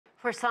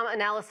For some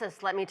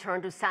analysis, let me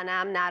turn to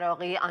Sanam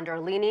Naraghi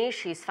Anderlini.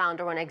 She's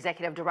founder and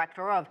executive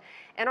director of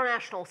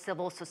International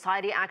Civil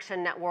Society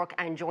Action Network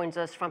and joins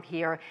us from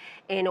here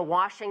in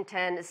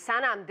Washington.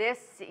 Sanam, this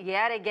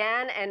yet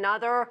again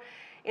another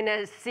in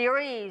a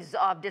series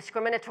of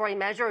discriminatory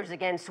measures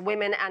against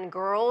women and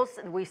girls.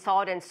 We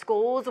saw it in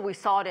schools, we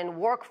saw it in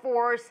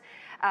workforce,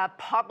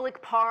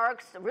 public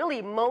parks,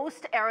 really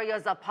most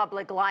areas of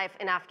public life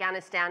in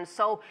Afghanistan.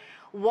 So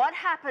what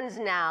happens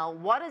now?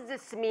 What does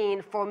this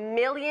mean for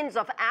millions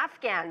of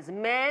Afghans,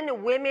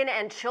 men, women,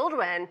 and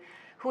children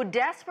who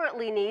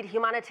desperately need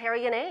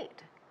humanitarian aid?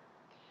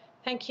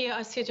 Thank you,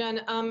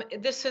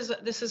 Asieh.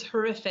 This is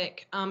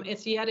horrific.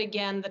 It's yet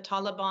again the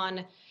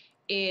Taliban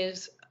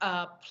is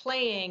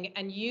playing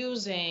and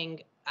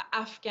using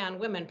Afghan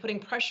women, putting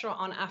pressure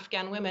on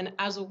Afghan women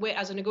as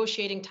a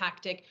negotiating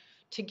tactic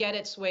to get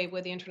its way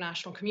with the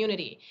international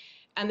community.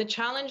 And the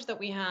challenge that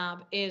we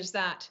have is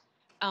that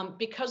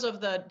because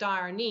of the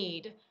dire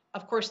need,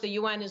 of course, the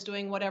UN is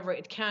doing whatever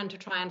it can to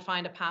try and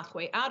find a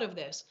pathway out of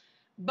this.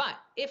 But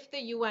if the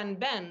UN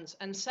bends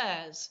and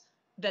says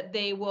that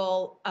they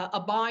will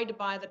abide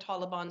by the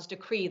Taliban's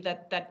decree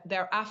that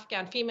their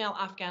female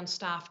Afghan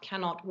staff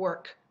cannot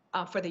work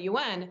for the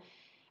UN,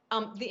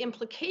 the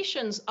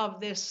implications of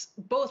this,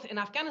 both in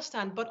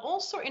Afghanistan but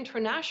also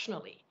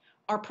internationally,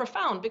 are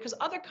profound, because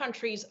other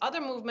countries,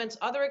 other movements,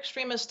 other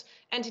extremist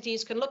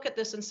entities can look at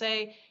this and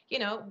say, you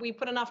know, we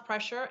put enough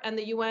pressure and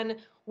the UN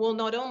will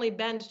not only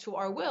bend to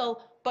our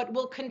will, but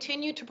will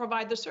continue to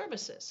provide the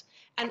services.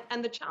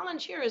 And the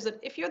challenge here is that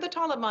if you're the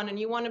Taliban and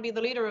you want to be the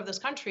leader of this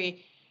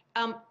country,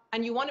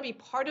 and you want to be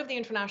part of the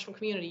international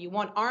community, you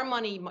want our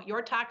money,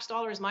 your tax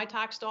dollars, my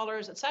tax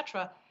dollars,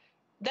 etc.,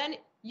 then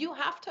you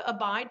have to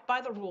abide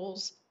by the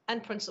rules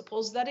and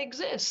principles that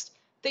exist.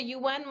 The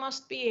UN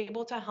must be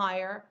able to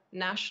hire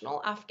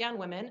national Afghan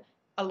women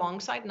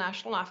alongside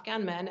national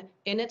Afghan men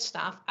in its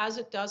staff, as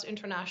it does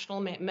international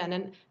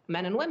men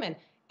and women.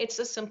 It's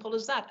as simple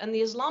as that. And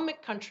the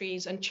Islamic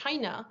countries and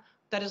China,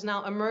 that has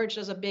now emerged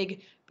as a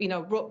big,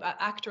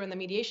 actor in the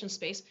mediation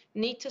space,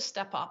 need to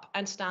step up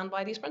and stand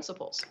by these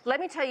principles. Let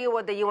me tell you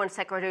what the UN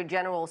Secretary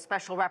General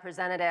Special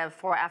Representative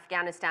for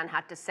Afghanistan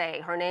had to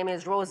say. Her name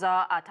is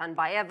Rosa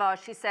Atanbayeva.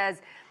 She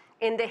says,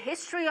 in the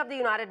history of the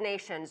United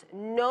Nations,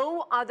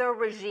 no other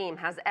regime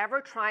has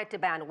ever tried to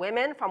ban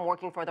women from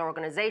working for the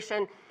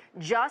organization.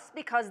 Just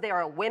because they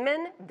are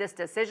women, this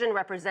decision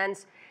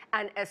represents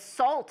an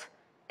assault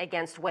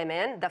against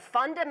women, the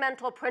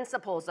fundamental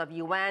principles of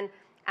UN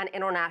and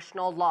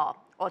international law.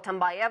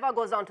 Otambayeva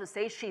goes on to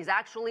say she's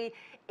actually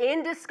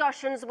in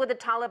discussions with the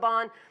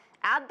Taliban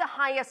at the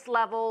highest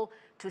level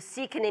to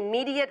seek an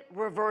immediate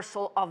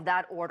reversal of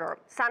that order.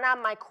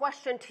 Sanam, my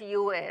question to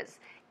you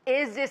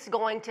is this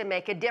going to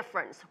make a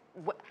difference?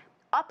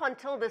 Up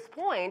until this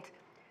point,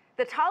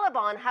 the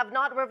Taliban have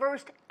not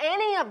reversed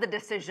any of the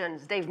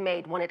decisions they've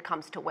made when it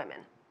comes to women.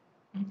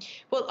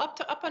 Well,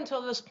 up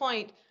until this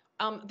point,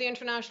 the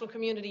international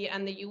community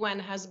and the UN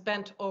has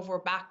bent over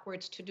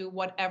backwards to do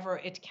whatever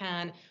it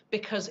can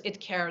because it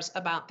cares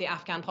about the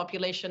Afghan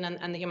population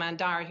and the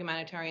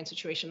humanitarian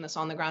situation that's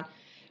on the ground.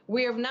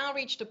 We have now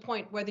reached a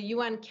point where the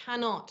UN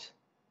cannot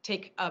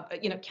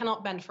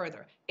cannot bend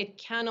further. It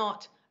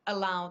cannot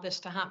allow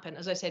this to happen,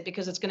 as I said,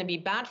 because it's going to be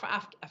bad for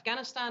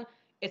Afghanistan.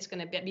 It's going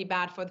to be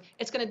bad for.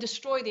 It's going to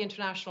destroy the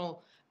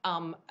international,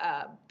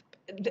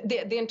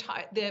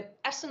 the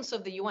essence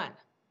of the UN.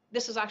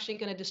 This is actually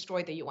going to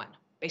destroy the UN,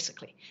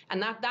 basically,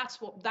 and that's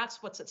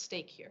what's at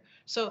stake here.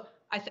 So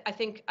I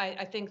think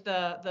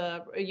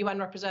the UN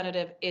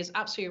representative is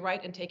absolutely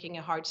right in taking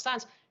a hard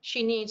stance.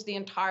 She needs the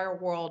entire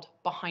world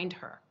behind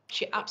her.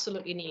 She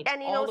absolutely needs.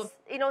 And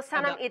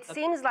Sanam, it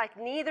seems like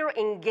neither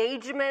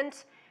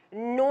engagement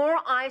nor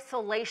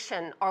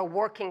isolation are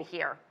working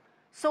here.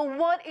 So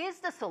what is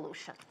the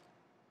solution?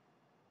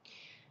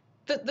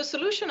 The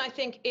solution, I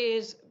think,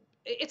 it's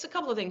a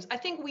couple of things. I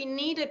think we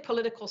need a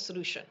political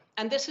solution.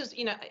 And this is,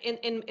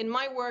 in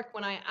my work,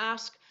 when I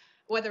ask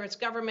whether it's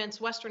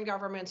governments, Western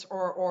governments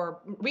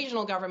or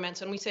regional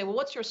governments, and we say, well,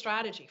 what's your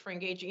strategy for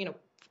engaging,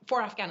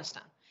 for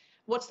Afghanistan?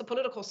 What's the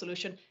political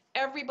solution?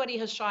 Everybody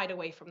has shied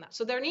away from that.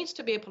 So there needs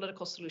to be a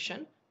political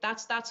solution.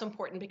 That's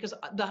important, because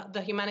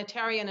the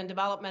humanitarian and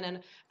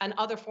development and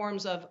other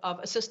forms of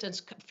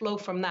assistance flow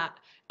from that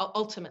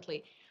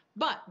ultimately.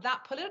 But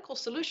that political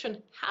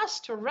solution has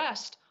to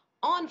rest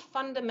on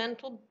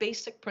fundamental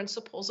basic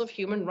principles of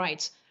human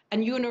rights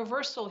and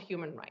universal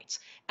human rights.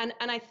 And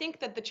I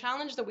think that the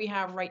challenge that we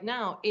have right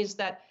now is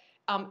that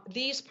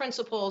these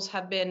principles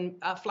have been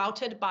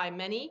flouted by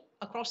many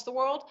across the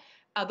world.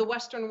 The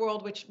Western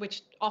world,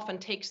 which often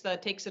takes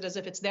it as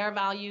if it's their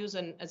values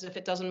and as if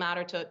it doesn't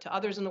matter to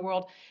others in the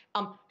world,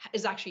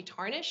 is actually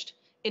tarnished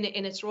in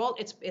its role.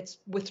 It's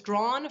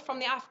withdrawn from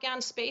the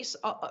Afghan space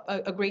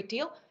a great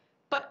deal.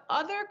 But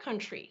other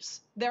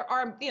countries, there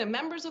are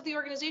members of the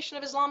Organization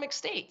of Islamic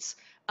States,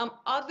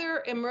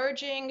 other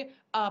emerging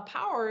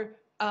power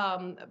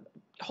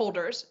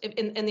holders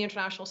in the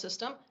international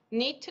system,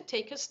 need to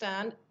take a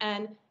stand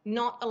and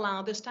not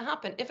allow this to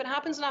happen. If it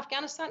happens in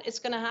Afghanistan, it's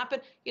going to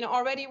happen. You know,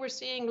 already we're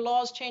seeing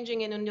laws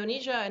changing in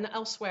Indonesia and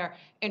elsewhere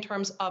in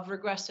terms of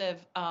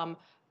regressive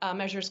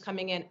measures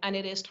coming in, and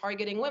it is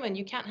targeting women.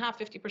 You can't have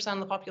 50% of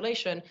the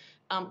population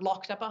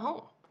locked up at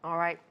home. All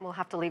right, we'll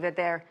have to leave it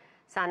there.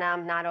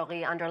 Sanam,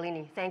 Naraghi,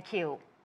 Anderlini, thank you.